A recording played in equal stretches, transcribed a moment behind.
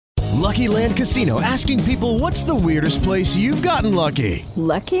Lucky Land Casino, asking people, what's the weirdest place you've gotten lucky?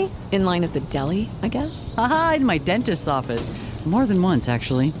 Lucky? In line at the deli, I guess? Aha, in my dentist's office. More than once,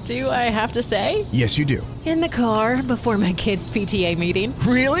 actually. Do I have to say? Yes, you do. In the car before my kids' PTA meeting.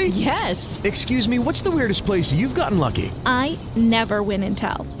 Really? Yes. Excuse me, what's the weirdest place you've gotten lucky? I never win and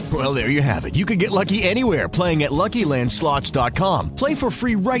tell. Well, there you have it. You can get lucky anywhere, playing at LuckyLandSlots.com. Play for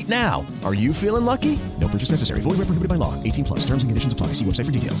free right now. Are you feeling lucky? No purchase necessary. Void where prohibited by law. 18 plus. Terms and conditions apply. See website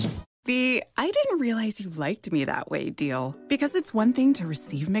for details. The "I didn't realize you liked me that way" deal. Because it's one thing to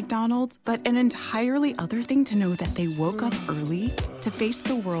receive McDonald's, but an entirely other thing to know that they woke up early to face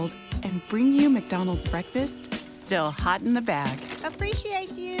the world and bring you McDonald's breakfast still hot in the bag.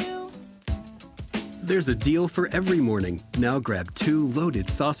 Appreciate you. There's a deal for every morning. Now grab 2 loaded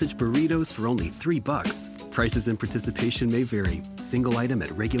sausage burritos for only $3. Prices and participation may vary. Single item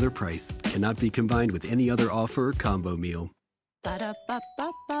at regular price. Cannot be combined with any other offer or combo meal.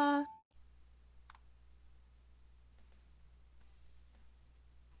 Ba-da-ba-ba-ba.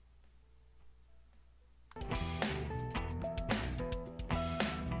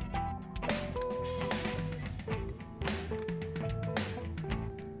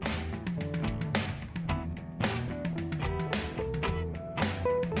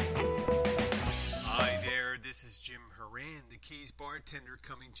 Hi there, this is Jim Horan, the Keys bartender,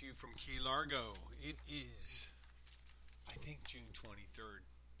 coming to you from Key Largo. It is, I think, June 23rd,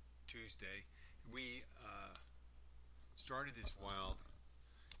 Tuesday. We started this wild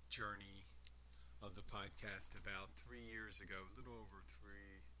journey of the podcast about 3 years ago, a little over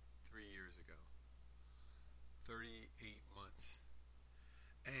three years ago, 38 months,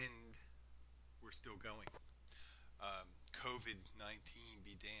 and we're still going. COVID-19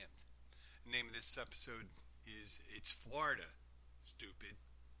 be damned. The name of this episode is It's Florida, Stupid.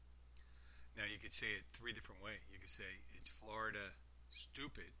 Now you could say it 3 different ways. You could say it's Florida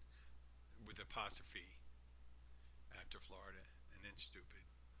stupid with apostrophe after Florida and then stupid.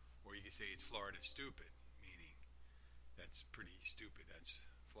 Or you could say it's Florida stupid, meaning that's pretty stupid. That's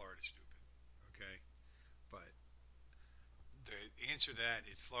Florida stupid. Okay? But the answer to that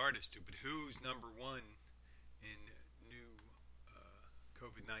is Florida stupid. Who's number one in new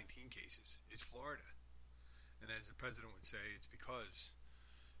COVID-19 cases? It's Florida. And as the president would say, it's because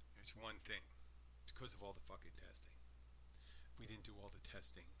there's one thing. It's because of all the fucking testing. If we didn't do all the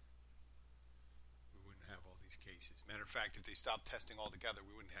testing, we wouldn't have all these cases. Matter of fact, if they stopped testing altogether,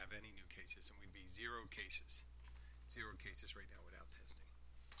 we wouldn't have any new cases, and we'd be 0 cases. 0 cases right now without testing.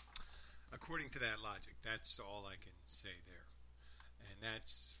 According to that logic, that's all I can say there. And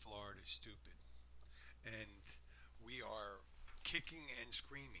that's Florida stupid. And we are kicking and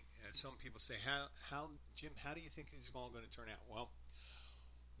screaming. As some people say, how Jim, how do you think this is all going to turn out? Well,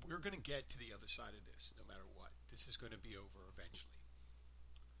 we're going to get to the other side of this no matter what. This is going to be over eventually.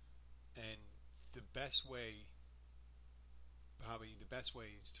 And the best way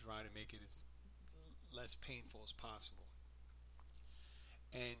is to try to make it as less painful as possible.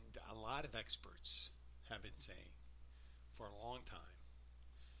 And a lot of experts have been saying for a long time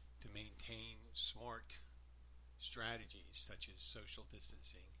to maintain smart strategies such as social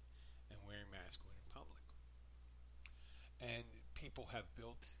distancing and wearing masks when in public. And people have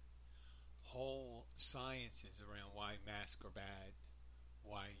built whole sciences around why masks are bad,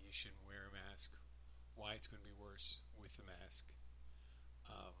 why you shouldn't wear a mask, why it's going to be worse with the mask.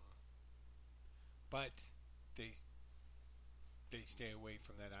 But they stay away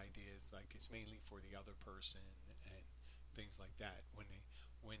from that idea. It's like it's mainly for the other person and things like that.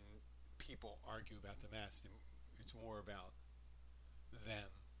 When people argue about the mask, it's more about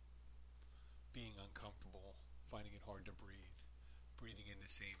them being uncomfortable, finding it hard to breathe, breathing in the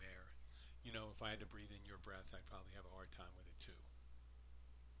same air. You know, if I had to breathe in your breath, I'd probably have a hard time with it too.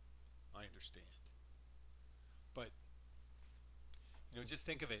 I understand. But, just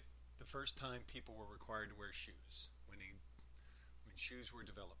think of it. The first time people were required to wear shoes, when shoes were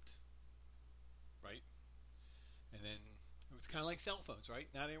developed, right? And then it was kind of like cell phones, right?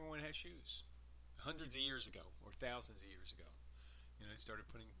 Not everyone has shoes. Hundreds of years ago, or thousands of years ago, they started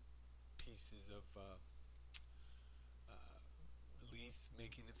putting pieces of leaf,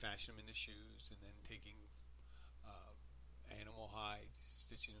 fashioning them into shoes, and then taking animal hides,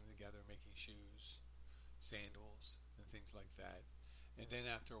 stitching them together, making shoes, sandals, and things like that. And then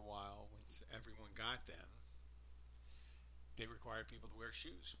after a while, once everyone got them, they required people to wear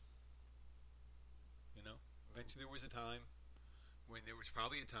shoes. Eventually there was a time when there was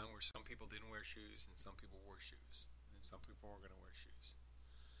probably a time where some people didn't wear shoes and some people wore shoes, and some people were going to wear shoes.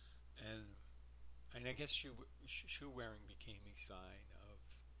 And I guess shoe wearing became a sign of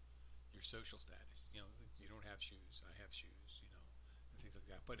your social status. You don't have shoes, I have shoes, and things like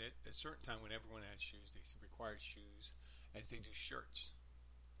that. But at a certain time, when everyone had shoes, they required shoes as they do shirts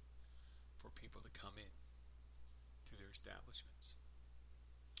for people to come in to their establishments.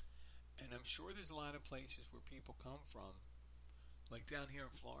 And I'm sure there's a lot of places where people come from, like down here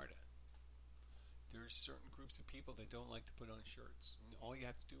in Florida. There's certain groups of people that don't like to put on shirts. And all you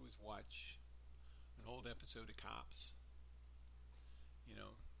have to do is watch an old episode of Cops. You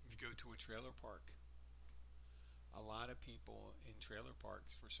know, if you go to a trailer park, a lot of people in trailer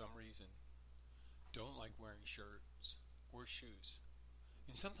parks, for some reason, don't like wearing shirts or shoes.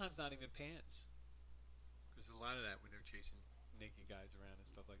 And sometimes not even pants. Because a lot of that when they're chasing naked guys around and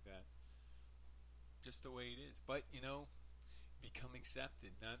stuff like that. Just the way it is. But, you know, become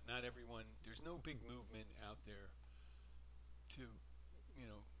accepted. Not everyone, there's no big movement out there to, you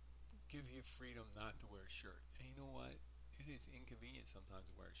know, give you freedom not to wear a shirt. And you know what? It is inconvenient sometimes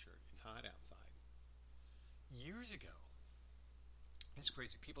to wear a shirt. It's hot outside. Years ago, it's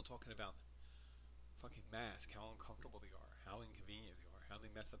crazy. People talking about fucking masks, how uncomfortable they are, how inconvenient they are, how they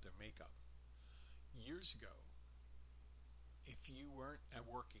mess up their makeup. Years ago, if you weren't a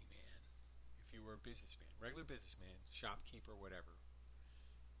working man, if you were a businessman, regular businessman, shopkeeper, whatever,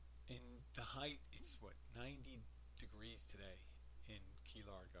 in the height, it's 90 degrees today in Key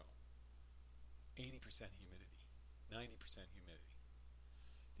Largo, 80% humidity, 90% humidity.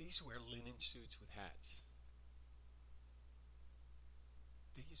 They used to wear linen suits with hats.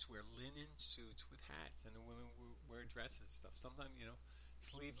 They used to wear linen suits with hats, and the women would wear dresses and stuff. Sometimes, you know,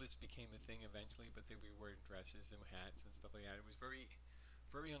 sleeveless became a thing eventually, but they would wear dresses and hats and stuff like that. It was very,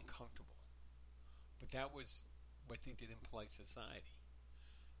 very uncomfortable. But that was what they did in polite society.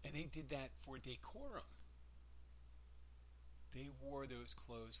 And they did that for decorum. They wore those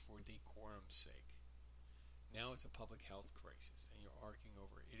clothes for decorum's sake. Now it's a public health crisis, and you're arguing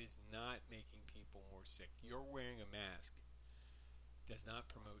over it. It is not making people more sick. You're wearing a mask does not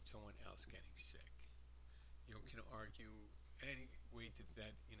promote someone else getting sick. You can argue any way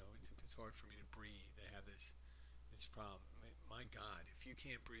that you know, it's hard for me to breathe. I have this problem. My God, if you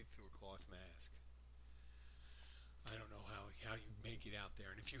can't breathe through a cloth mask, I don't know how you make it out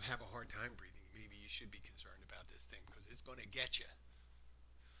there. And if you have a hard time breathing, maybe you should be concerned about this thing, because it's going to get you.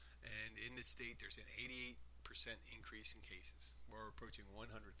 And in the state, there's an 88% increase in cases. We're approaching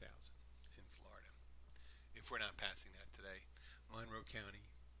 100,000 in Florida. If we're not passing that today, Monroe County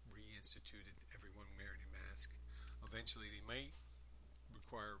reinstituted everyone wearing a mask. Eventually, they may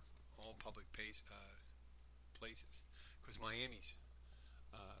require all public places, because Miami's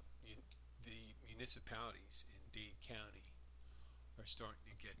the municipalities in Dade County are starting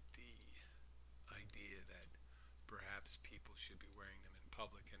to get the idea that perhaps people should be wearing them in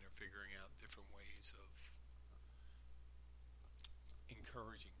public, and they're figuring out different ways of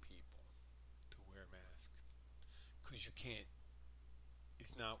encouraging people to wear masks. Because you can't,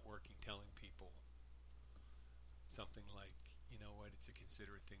 it's not working telling people something like, you know what, it's a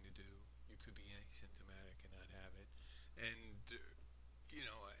considerate thing to do. You could be asymptomatic and not have it. And, you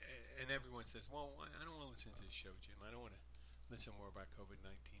know, and everyone says, well, I don't want to listen to the show, Jim. I don't want to listen more about COVID-19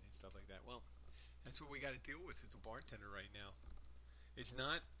 and stuff like that. Well, that's what we got to deal with as a bartender right now. It's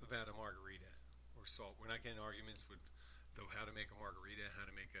not about a margarita or salt. We're not getting arguments with how to make a margarita, how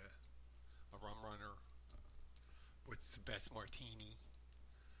to make a rum runner, what's the best martini.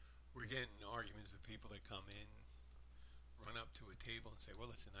 We're getting arguments with people that come in, run up to a table and say,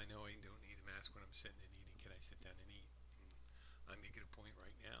 well, listen, I know I don't need a mask when I'm sitting and eating. Can I sit down and eat? And I'm making a point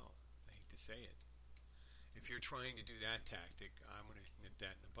right now. I hate to say it. If you're trying to do that tactic, I'm going to nip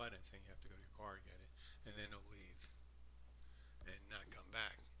that in the bud and say you have to go to your car and get it, and then they'll leave and not come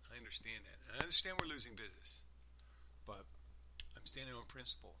back. I understand that. And I understand we're losing business, but I'm standing on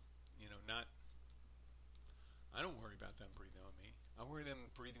principle. You know, I don't worry about them breathing on me. I worry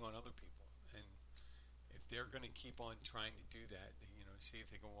them breathing on other people. And if they're going to keep on trying to do that, you know, see if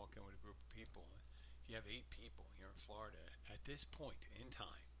they can walk in with a group of people. If you have 8 people here in Florida, at this point in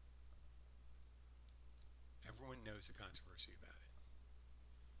time, everyone knows the controversy about it.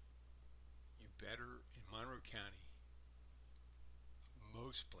 You better, in Monroe County,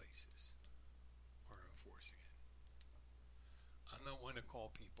 most places are enforcing it. I'm not one to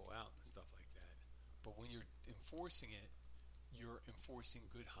call people out and stuff like that. But when you're enforcing it, you're enforcing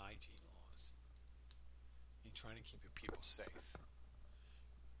good hygiene laws. You're trying to keep your people safe.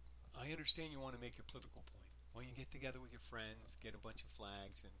 I understand you want to make your political point. Why don't you get together with your friends, get a bunch of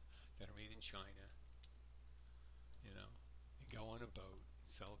flags that are made in China, you know, and go on a boat and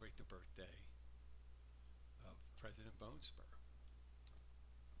celebrate the birthday of President Bone Spur.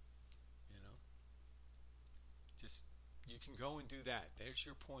 You know? Just, you can go and do that. There's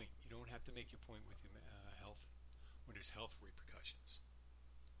your point. You don't have to make your point with your health when there's health repercussions.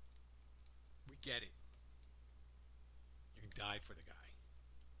 get it. You die for the guy.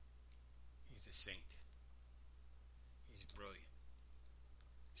 He's a saint. He's brilliant.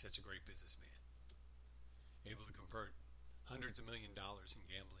 He's such a great businessman. Able to convert hundreds of $millions in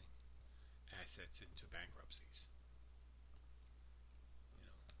gambling assets into bankruptcies.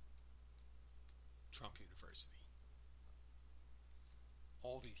 Trump University.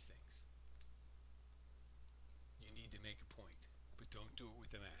 All these things. You need to make a point, but don't do it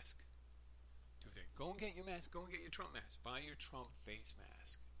with the mask. Go and get your mask. Go and get your Trump mask. Buy your Trump face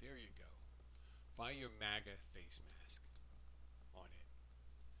mask. There you go. Buy your MAGA face mask on it.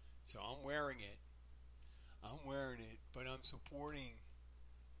 So I'm wearing it. But I'm supporting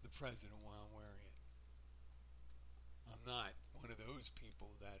the president while I'm wearing it. I'm not one of those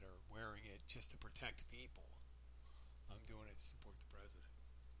people that are wearing it just to protect people. I'm doing it to support the president.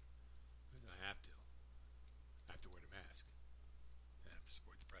 Because I have to. I have to wear the mask. I have to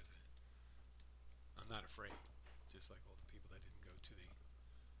support the president. I'm not afraid. Just like all the people that didn't go to the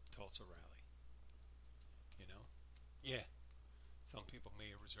Tulsa rally. Yeah. Some people may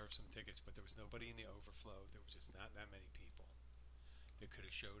have reserved some tickets, but there was nobody in the overflow. There was just not that many people that could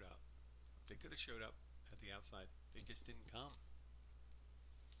have showed up. They could have showed up at the outside. They just didn't come.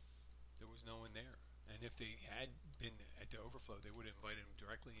 There was no one there. And if they had been at the overflow, they would have invited them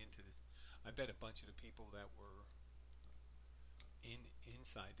directly into the... I bet a bunch of the people that were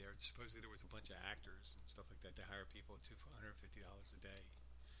inside there, supposedly there was a bunch of actors and stuff like that. They hire people at $250 a day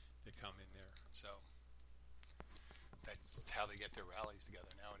to come in there. So that's how they get their rallies together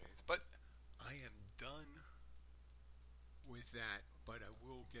nowadays. But I am done with that, but I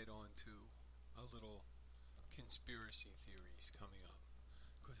will get on to a little conspiracy theories coming up,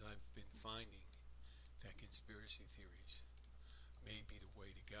 because I've been finding that conspiracy theories may be the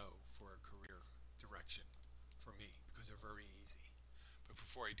way to go for a career direction for me, because they're very easy. But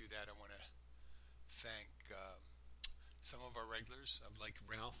before I do that, I want to thank some of our regulars, like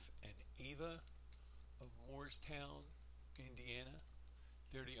Ralph and Ava of Moorestown, Indiana.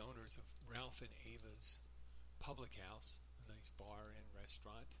 They're the owners of Ralph and Ava's Public House, a nice bar and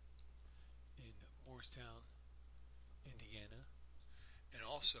restaurant in Moorestown, Indiana. And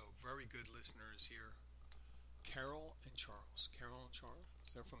also very good listeners here, Carol and Charles. Carol and Charles,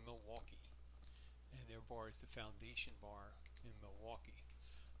 they're from Milwaukee. And their bar is the Foundation Bar in Milwaukee.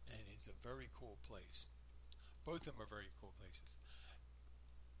 And it's a very cool place. Both of them are very cool places.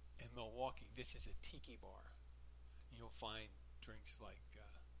 In Milwaukee, this is a tiki bar. You'll find drinks like,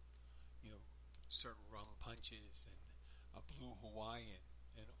 certain rum punches and a blue Hawaiian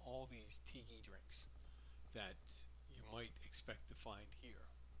and all these tiki drinks that you might expect to find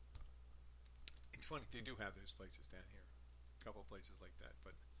here. It's funny, they do have those places down here, a couple of places like that,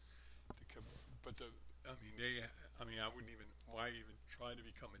 I wouldn't even, why even try to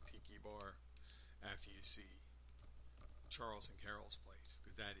become a tiki bar after you see Charles and Carol's place,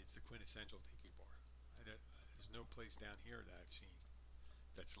 because that is the quintessential tiki bar. There's no place down here that I've seen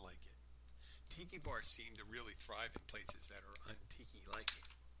that's like it. Tiki bars seem to really thrive in places that are un-tiki like it,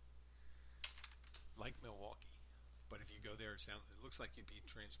 like Milwaukee. But if you go there, it looks like you'd be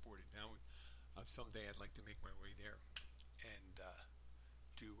transported. Now, someday I'd like to make my way there and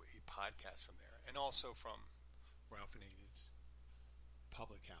do a podcast from there, and also from Ralph and Ava's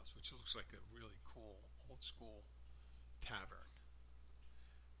Public House, which looks like a really cool old school tavern.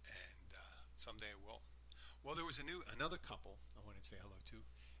 And someday I will. Well, there was another couple I wanted to say hello to.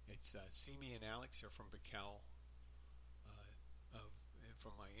 It's Simi and Alex. They're from Bacal,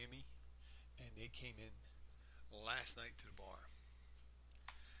 from Miami, and they came in last night to the bar,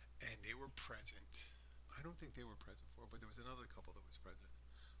 and they were present. I don't think they were present for, but there was another couple that was present.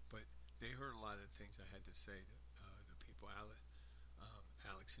 But they heard a lot of the things I had to say to the people,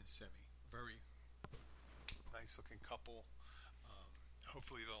 Alex and Simi. Very nice-looking couple.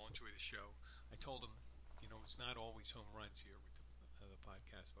 Hopefully they'll enjoy the show. I told them, it's not always home runs here with the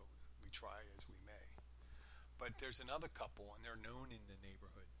podcast, but we try as we may. But there's another couple, and they're known in the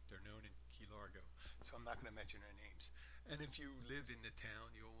neighborhood. They're known in Key Largo, so I'm not going to mention their names. And if you live in the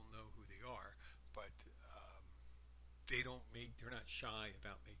town, you'll know who they are. But they're not shy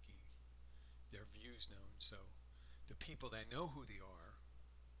about making their views known. So the people that know who they are,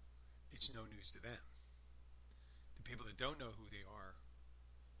 it's no news to them. The people that don't know who they are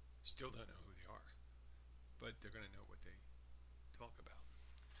still don't know who they are, but they're going to know what they talk about.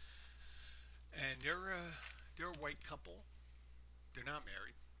 And they're a white couple. They're not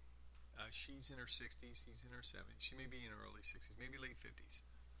married. She's in her 60s. He's in her 70s. She may be in her early 60s, maybe late 50s.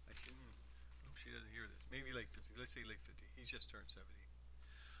 I said, I hope she doesn't hear this. Maybe late 50s. Let's say late 50s. He's just turned 70.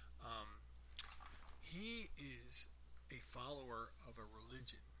 He is a follower of a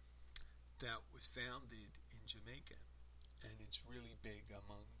religion that was founded in Jamaica, and it's really big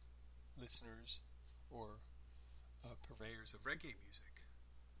among listeners or purveyors of reggae music.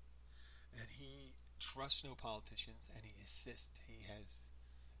 And he trusts no politicians, and he insists he has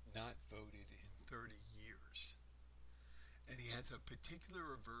not voted in 30 years. And he has a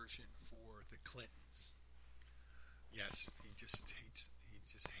particular aversion for the Clintons. Yes, he just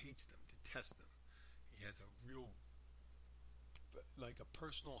hates them, detests them. He has a real, like a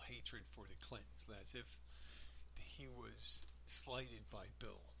personal hatred for the Clintons, as if he was slighted by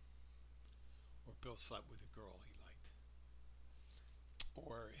Bill, or Bill slept with a girl he liked,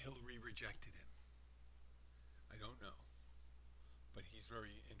 or Hillary rejected him. I don't know, but he's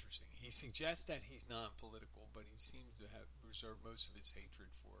very interesting. He suggests that he's non-political, but he seems to have reserved most of his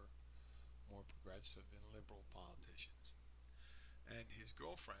hatred for more progressive and liberal politicians. And his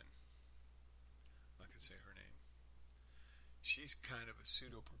girlfriend, I could say her name, she's kind of a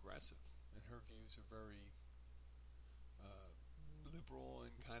pseudo-progressive, and her views are very liberal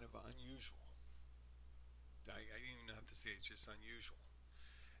and kind of unusual. I don't even have to say it's just unusual.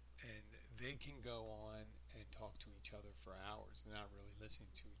 And they can go on and talk to each other for hours. They're not really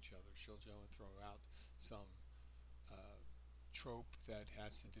listening to each other. She'll go and throw out some trope that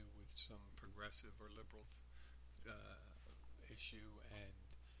has to do with some progressive or liberal issue, and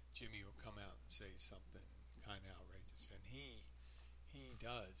Jimmy will come out and say something kind of outrageous. And he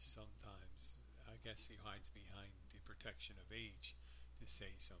does sometimes. I guess he hides behind the protection of age to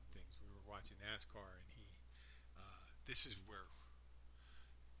say some things. We were watching NASCAR, and this is where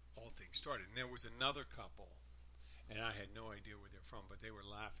all things started. And there was another couple, and I had no idea where they're from, but they were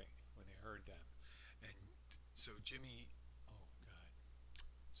laughing when they heard them. And so Jimmy,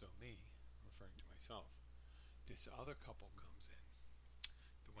 me, I'm referring to myself, this other couple comes in,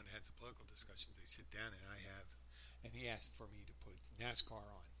 the one that has the political discussions. They sit down, and he asked for me to put NASCAR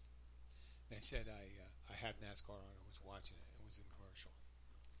on. And I said, I have NASCAR on. I was watching it. It was in commercial.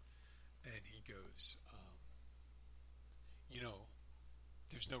 And he goes,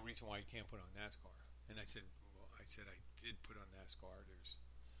 there's no reason why you can't put on NASCAR. And I said, I did put on NASCAR.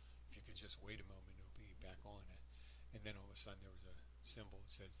 If you could just wait a moment, it'll be back on it. And then all of a sudden there was a symbol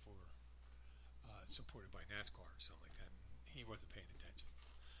that said for supported by NASCAR or something like that. And he wasn't paying attention.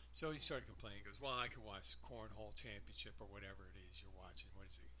 So he started complaining. He goes, well, I could watch Cornhole Championship or whatever it is you're watching.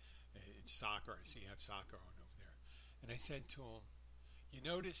 What is it? It's soccer. I see you have soccer on over there. And I said to him, you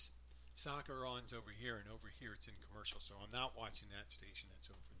notice soccer on's over here, and over here it's in commercial, so I'm not watching that station that's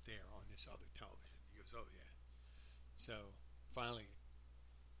over there on this other television. He goes, oh, yeah. So finally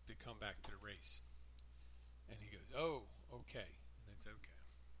they come back to the race. And he goes, oh, okay. And I said, okay.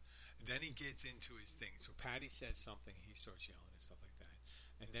 And then he gets into his thing. So Patty says something, he starts yelling and stuff like that.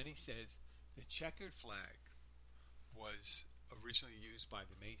 And then he says the checkered flag was originally used by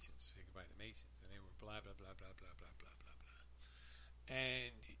the Masons, and they were blah, blah, blah, blah, blah, blah, blah, blah, blah.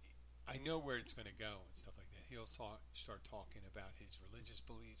 And I know where it's going to go and stuff like that. He'll start talking about his religious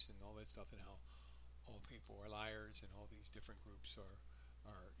beliefs and all that stuff, and how all people are liars, and all these different groups are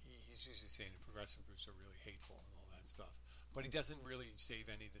he's usually saying the progressive groups are really hateful and all that stuff. But he doesn't really save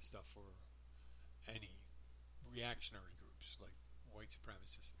any of this stuff for any reactionary groups like white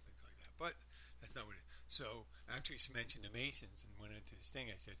supremacists and things like that. But that's not what it is. So after he mentioned the Masons and went into his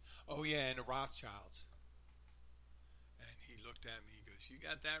thing, I said, oh yeah, and the Rothschilds. And he looked at me, he goes, you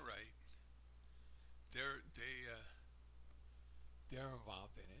got that right. They're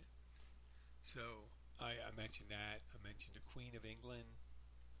involved in it. So I mentioned that. I mentioned the Queen of England.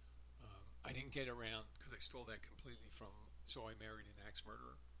 I didn't get around, because I stole that completely from So I Married an Axe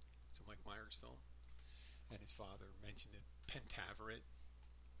Murderer. It's a Mike Myers film. And his father mentioned it, Pentaveret,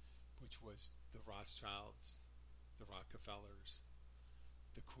 which was the Rothschilds, the Rockefellers,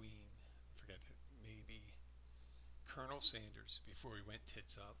 the Queen, I forget that, maybe Colonel Sanders before he went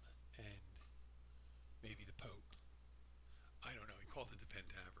tits up, and maybe the Pope. I don't know. He called it the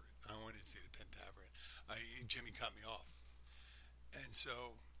Pentaveret. I wanted to say the Pentaveret. Jimmy cut me off. And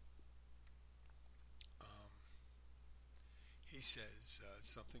so he says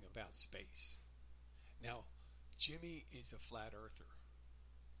something about space. Now, Jimmy is a flat earther.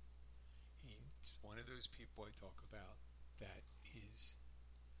 He's one of those people I talk about that believes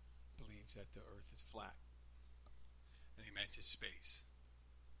that the earth is flat. And he mentions space.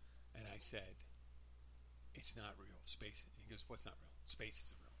 And I said, it's not real. Space. He goes, what's not real? Space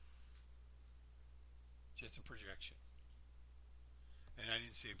isn't real. It's just a projection. And I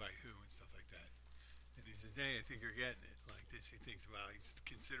didn't say by who and stuff like that. And he says, hey, I think you're getting it. Like this, he thinks about, he's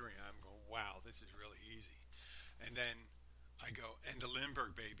considering it. I'm going, wow, this is really easy. And then I go, and the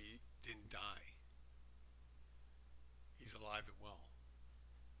Lindbergh baby didn't die. He's alive and well.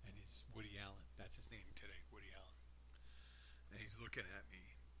 And it's Woody That's his name today, Woody Allen. And he's looking at me,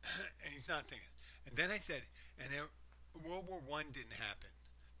 and he's not thinking. And then I said, and World War I didn't happen.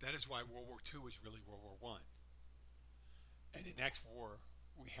 That is why World War II is really World War I. And the next war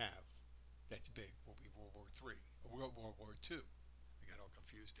we have that's big will be World War III, or World War II. I got all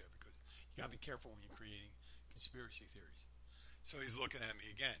confused there because you got to be careful when you're creating conspiracy theories. So he's looking at me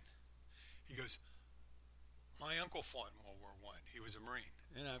again. He goes, my uncle fought in World War I. He was a Marine.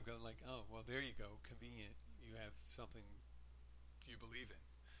 And I'm going like, oh, well, there you go. Convenient. You have something you believe in.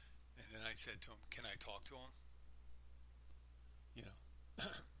 And then I said to him, can I talk to him? You know,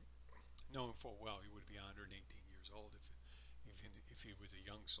 knowing full well he would be 118 years old if he was a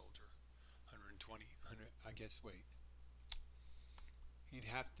young soldier. 120, I guess, wait. He'd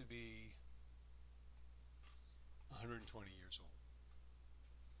have to be 120 years old.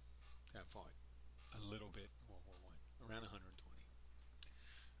 That fought a little bit in World War I, around 120.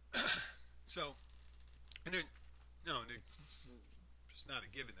 So, and there, no, it's not a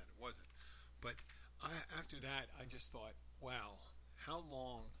given that it wasn't. But after that, I just thought, wow, how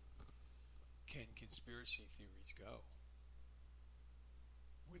long can conspiracy theories go?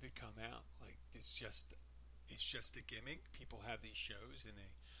 Where they come out like it's just a gimmick. People have these shows and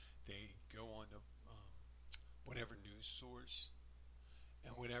they go on to whatever news source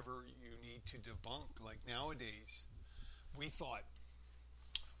and whatever you need to debunk. Like nowadays, we thought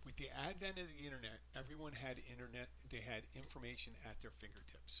with the advent of the internet, everyone had internet. They had information at their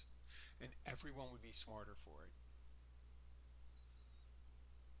fingertips, and everyone would be smarter for it.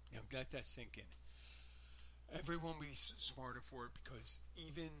 Now let that sink in. Everyone would be smarter for it because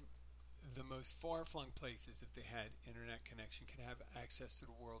even the most far-flung places, if they had internet connection, could have access to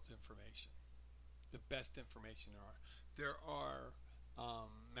the world's information, the best information there are. There are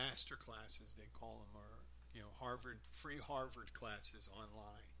master classes, they call them, or free Harvard classes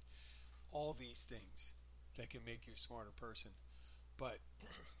online. All these things that can make you a smarter person, but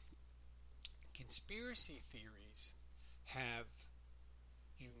conspiracy theories have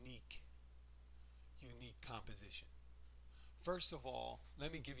unique composition. First of all,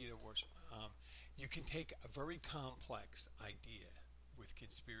 let me give you the worst. You can take a very complex idea with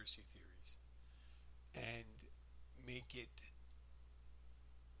conspiracy theories and make it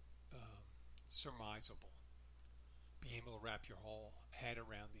surmisable. Be able to wrap your whole head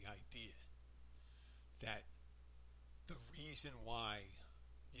around the idea that the reason why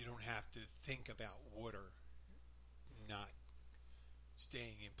you don't have to think about water not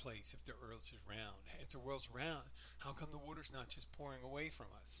staying in place if the Earth is round. If the world's round, how come the water's not just pouring away from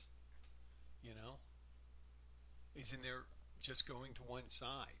us? You know? Isn't there just going to one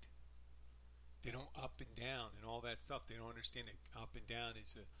side? They don't up and down and all that stuff. They don't understand that up and down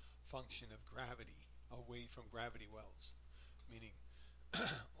is a function of gravity, away from gravity wells, meaning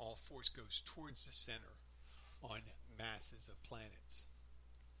all force goes towards the center on masses of planets.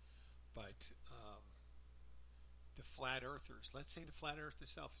 But the flat earthers, let's say the flat earth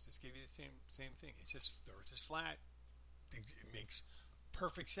itself, just give you the same thing. It's just the earth is flat. It makes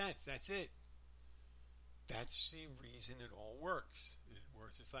perfect sense. That's it. That's the reason it all works. The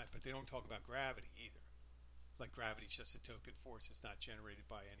earth is flat. But they don't talk about gravity either. Like gravity is just a token force. It's not generated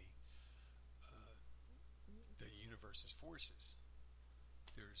by any the universe's forces.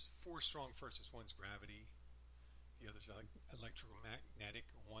 There's four strong forces. One's gravity. The other's electromagnetic.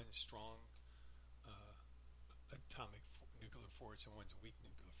 One's strong atomic nuclear force, and one's a weak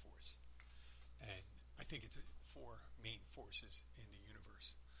nuclear force. And I think it's four main forces in the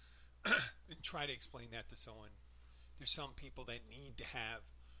universe. And try to explain that to someone. There's some people that need to have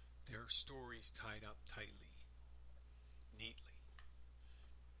their stories tied up tightly, neatly.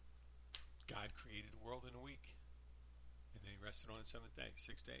 God created the world in a week, and then he rested on the seventh day.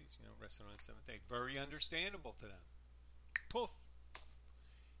 6 days, rested on the seventh day. Very understandable to them. Poof.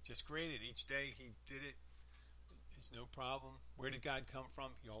 Just created. Each day he did it. It's no problem. Where did God come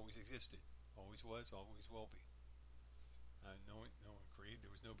from? He always existed. Always was, always will be. No one created.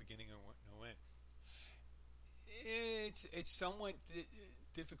 There was no beginning or no end. It's somewhat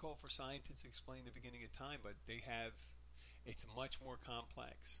difficult for scientists to explain the beginning of time, but it's much more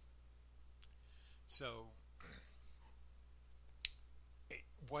complex. So,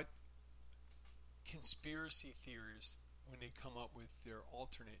 what conspiracy theorists, when they come up with their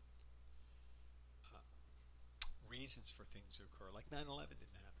alternate reasons for things to occur, like 9/11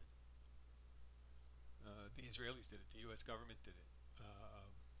 didn't happen. The Israelis did it. The U.S. government did it.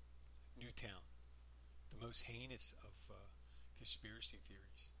 Newtown, the most heinous of conspiracy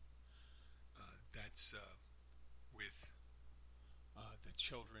theories. That's with the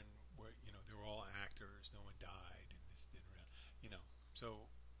children were, they were all actors. No one died, and this didn't. So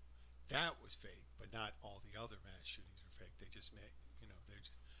that was fake, but not all the other mass shootings were fake. They just made,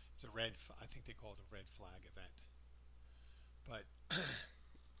 it's a I think they call it a red flag event. But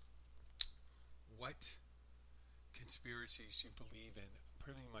what conspiracies you believe in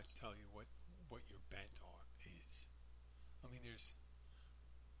pretty much tell you what your bent is. I mean, there's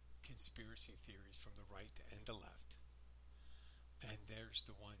conspiracy theories from the right and the left, and there's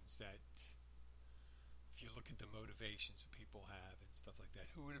the ones that, if you look at the motivations that people have and stuff like that,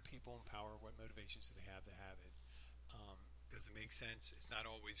 who are the people in power? What motivations do they have to have it? Does it make sense? It's not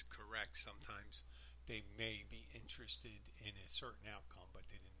always correct. Sometimes they may be interested in a certain outcome, but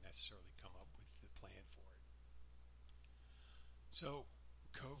they didn't necessarily come up with the plan for it. So,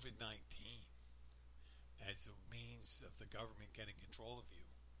 COVID-19, as a means of the government getting control of you,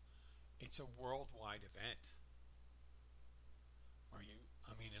 it's a worldwide event.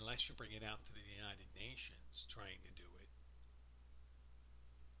 Unless you bring it out to the United Nations trying to do it.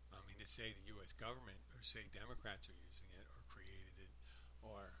 To say the U.S. government or say Democrats are using it or created it,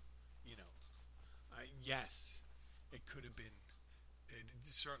 or, yes, it could have been, it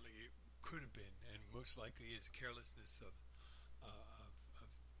certainly could have been, and most likely is carelessness of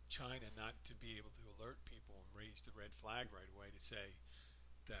China not to be able to alert people and raise the red flag right away to say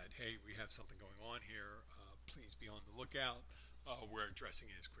that, hey, we have something going on here, please be on the lookout, we're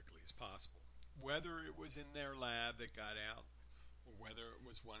addressing it as quickly as possible. Whether it was in their lab that got out, or whether it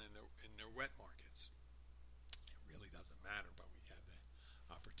was one in their wet markets, it really doesn't matter, but we have the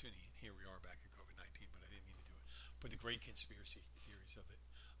opportunity, and here we are back in COVID-19, but I didn't mean to do it. But the great conspiracy theories of it,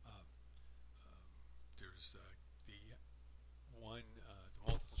 there's the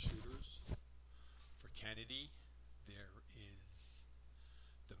multiple shooters for Kennedy. There is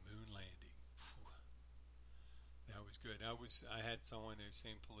the moon landing. That was good. I had someone in the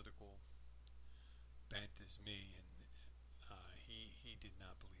same political bent as me, and he did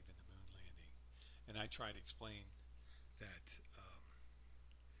not believe in the moon landing. And I tried to explain that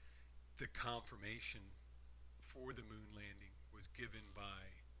the confirmation for the moon landing was given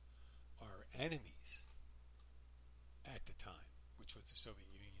by our enemies at the time, which was the Soviet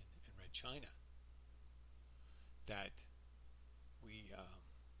Union and Red China, that we,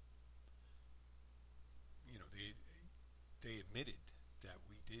 they admitted that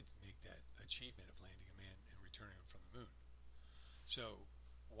we did make that achievement of landing a man and returning him from the moon. So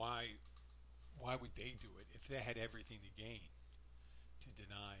why would they do it if they had everything to gain to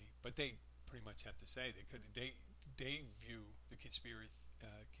deny? But they pretty much have to say they view the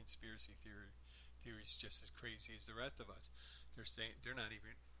conspiracy theories just as crazy as the rest of us. They're saying they're not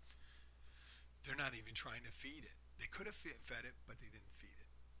even trying to feed it. They could have fed it, but they didn't feed it.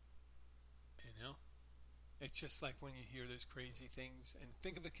 It's just like when you hear those crazy things, and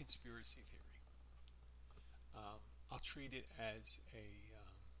think of a conspiracy theory. I'll treat it as the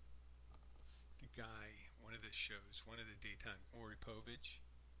guy, one of the shows, one of the daytime Maury Povich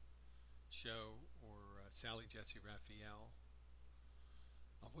show, or Sally Jesse Raphael.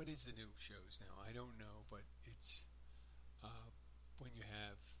 What is the new shows now? I don't know, but it's when you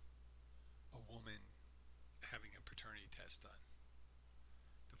have a woman having a paternity test done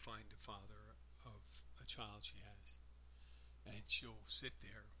to find the father of a child she has, and she'll sit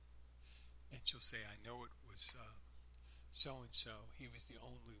there and she'll say, I know it was so-and-so, he was the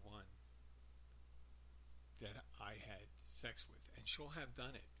only one that I had sex with, and she'll have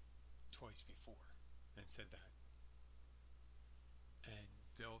done it twice before and said that, and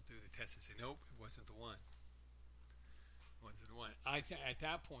they'll do the test and say, nope, it wasn't the one. It wasn't the one. At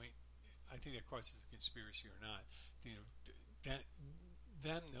that point, I think that crosses a conspiracy or not.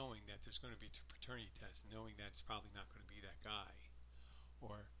 Them knowing that there's going to be a paternity test, knowing that it's probably not going to be that guy,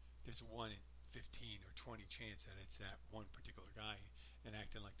 or there's a 1 in 15 or 20 chance that it's that one particular guy, and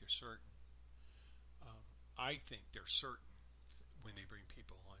acting like they're certain. I think they're certain when they bring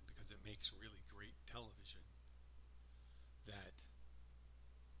people on, because it makes really great television that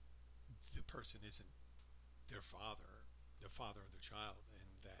the person isn't their father, the father of their child, and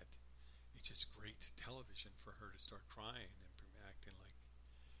that it's just great television for her to start crying and acting like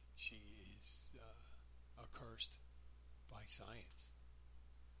she is accursed by science.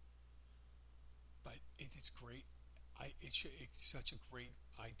 But it's great. It's such a great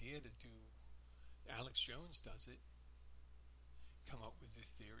idea to do. Alex Jones does it. Come up with his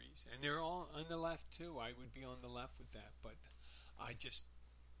theories, and they're all on the left too. I would be on the left with that, but I just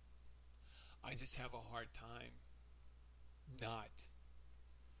have a hard time not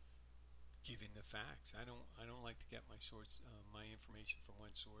giving the facts. I don't like to get my information from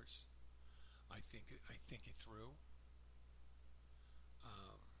one source. I think it through.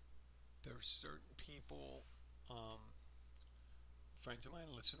 There are certain people friends of mine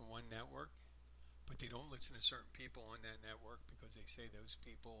listen to one network, but they don't listen to certain people on that network because they say those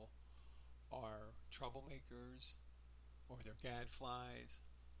people are troublemakers or they're gadflies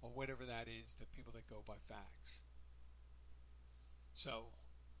or whatever that is, the people that go by facts. So,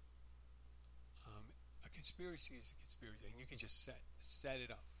 a conspiracy is a conspiracy, and you can just set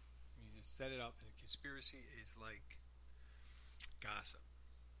it up. You just set it up, and a conspiracy is like gossip.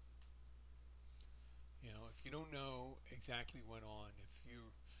 You know, if you don't know exactly what on, if you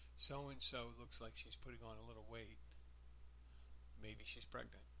so-and-so looks like she's putting on a little weight, maybe she's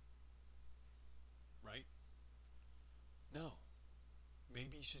pregnant. Right? No.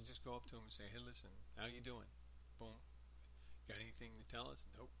 Maybe you should just go up to him and say, hey, listen, how you doing? Boom. Got anything to tell us?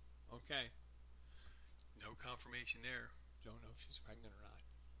 Nope. Okay. No confirmation there. Don't know if she's pregnant or not.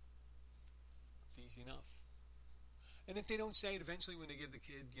 It's easy enough. And if they don't say it, eventually when they give the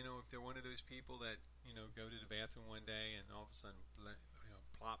kid, you know, if they're one of those people that, you know, go to the bathroom one day and all of a sudden, you know,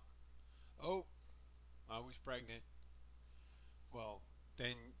 plop. Oh, I was pregnant. Well,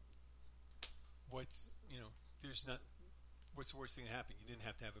 then what's the worst thing that happened? You didn't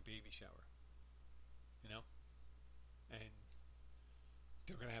have to have a baby shower. You know? And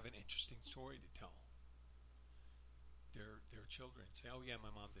they're going to have an interesting story to tell. Their children say, oh yeah,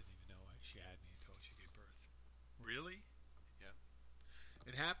 my mom didn't even know she had me until she gave birth. Really? Yeah.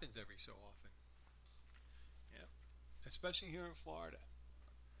 It happens every so often. Yeah. Especially here in Florida.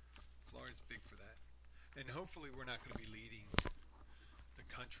 Florida's big for that. And hopefully we're not going to be leading the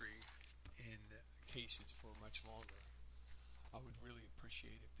country in cases for much longer. I would really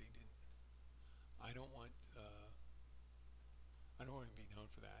appreciate if they didn't. I don't want to be known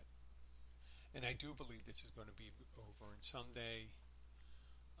for that. And I do believe this is going to be over. And someday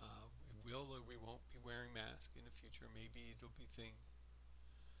we will or we won't be wearing masks in the future. Maybe it'll be a thing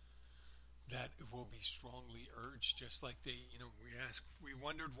that will be strongly urged, just like we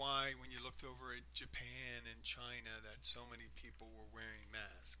wondered why when you looked over at Japan and China that so many people were wearing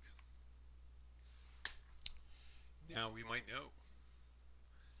masks. Now we might know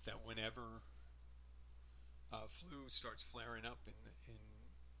that whenever flu starts flaring up in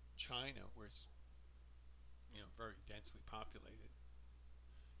China, where it's very densely populated,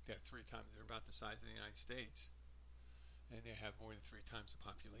 they're about the size of the United States, and they have more than 3 times the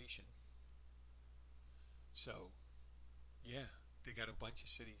population. So, yeah, they got a bunch of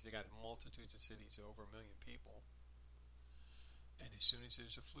cities. They got multitudes of cities, over 1 million people. And as soon as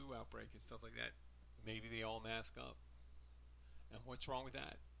there's a flu outbreak and stuff like that, maybe they all mask up. And what's wrong with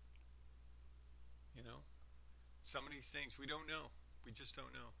that? You know, some of these things we don't know. We just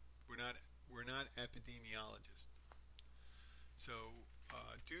don't know. We're not epidemiologists. So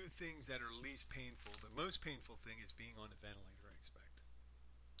do things that are least painful. The most painful thing is being on a ventilator, I expect,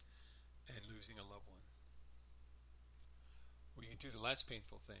 and losing a loved one. What you do, the less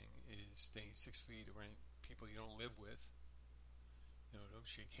painful thing is staying 6 feet around people you don't live with. Don't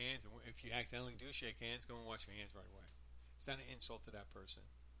shake hands. And if you accidentally do shake hands, go and wash your hands right away. It's not an insult to that person.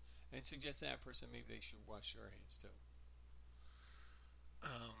 And suggest to that person maybe they should wash their hands too.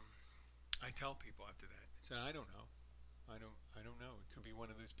 I tell people after that, I said, I don't know. I don't know. It could be one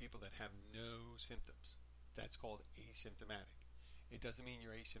of those people that have no symptoms. That's called asymptomatic. It doesn't mean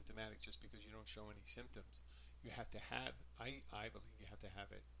you're asymptomatic just because you don't show any symptoms. You have to have, I believe you have to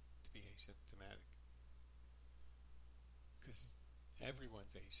have it to be asymptomatic. Because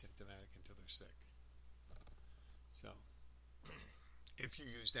everyone's asymptomatic until they're sick. So, if you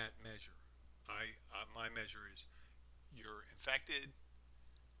use that measure, my measure is you're infected,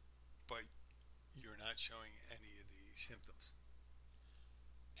 but you're not showing any of the symptoms.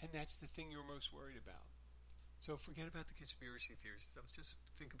 And that's the thing you're most worried about. So forget about the conspiracy theories and stuff. Just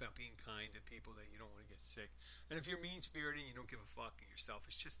think about being kind to people that you don't want to get sick. And if you're mean-spirited and you don't give a fuck and you're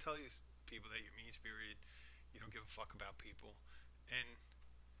selfish, just tell people that you're mean-spirited, you don't give a fuck about people. And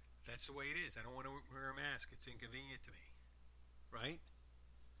that's the way it is. I don't want to wear a mask. It's inconvenient to me. Right?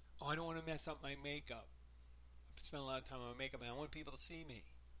 Oh, I don't want to mess up my makeup. I spend a lot of time on my makeup and I want people to see me.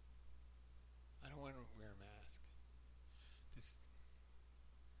 I don't want to wear a mask.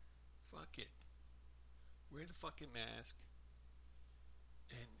 Fuck it. Wear the fucking mask.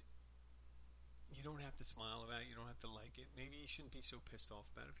 And you don't have to smile about it. You don't have to like it. Maybe you shouldn't be so pissed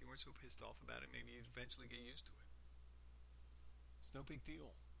off about it. If you weren't so pissed off about it, maybe you'd eventually get used to it. It's no big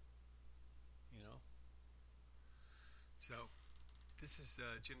deal. So, this is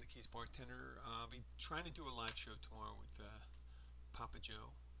Jim the Keys bartender. I'll be trying to do a live show tomorrow with Papa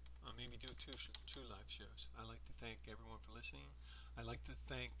Joe. Maybe do two live shows. I'd like to thank everyone for listening. I'd like to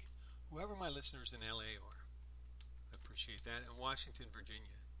thank whoever my listeners in LA are. I appreciate that. And Washington,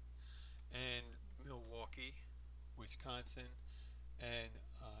 Virginia. And Milwaukee, Wisconsin. and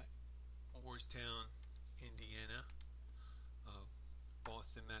Moorestown, Indiana,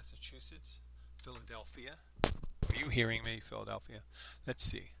 Boston, Massachusetts, Philadelphia. Are you hearing me, Philadelphia? Let's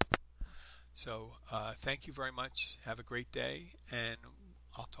see. So thank you very much. Have a great day, and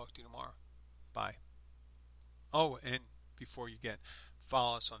I'll talk to you tomorrow. Bye. Oh, and before you get,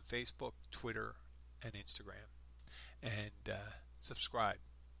 follow us on Facebook, Twitter, and Instagram. And subscribe.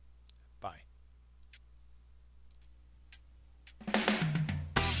 Bye.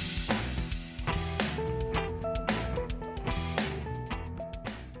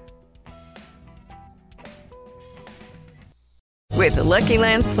 With the Lucky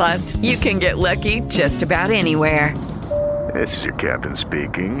Land Slots, you can get lucky just about anywhere. This is your captain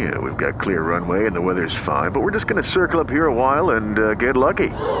speaking. We've got clear runway and the weather's fine, but we're just going to circle up here a while and get lucky.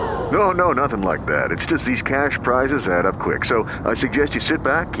 No, nothing like that. It's just these cash prizes add up quick. So I suggest you sit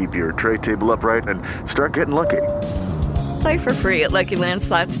back, keep your tray table upright, and start getting lucky. Play for free at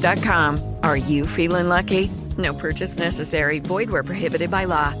LuckyLandSlots.com. Are you feeling lucky? No purchase necessary. Void where prohibited by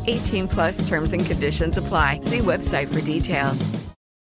law. 18+ terms and conditions apply. See website for details.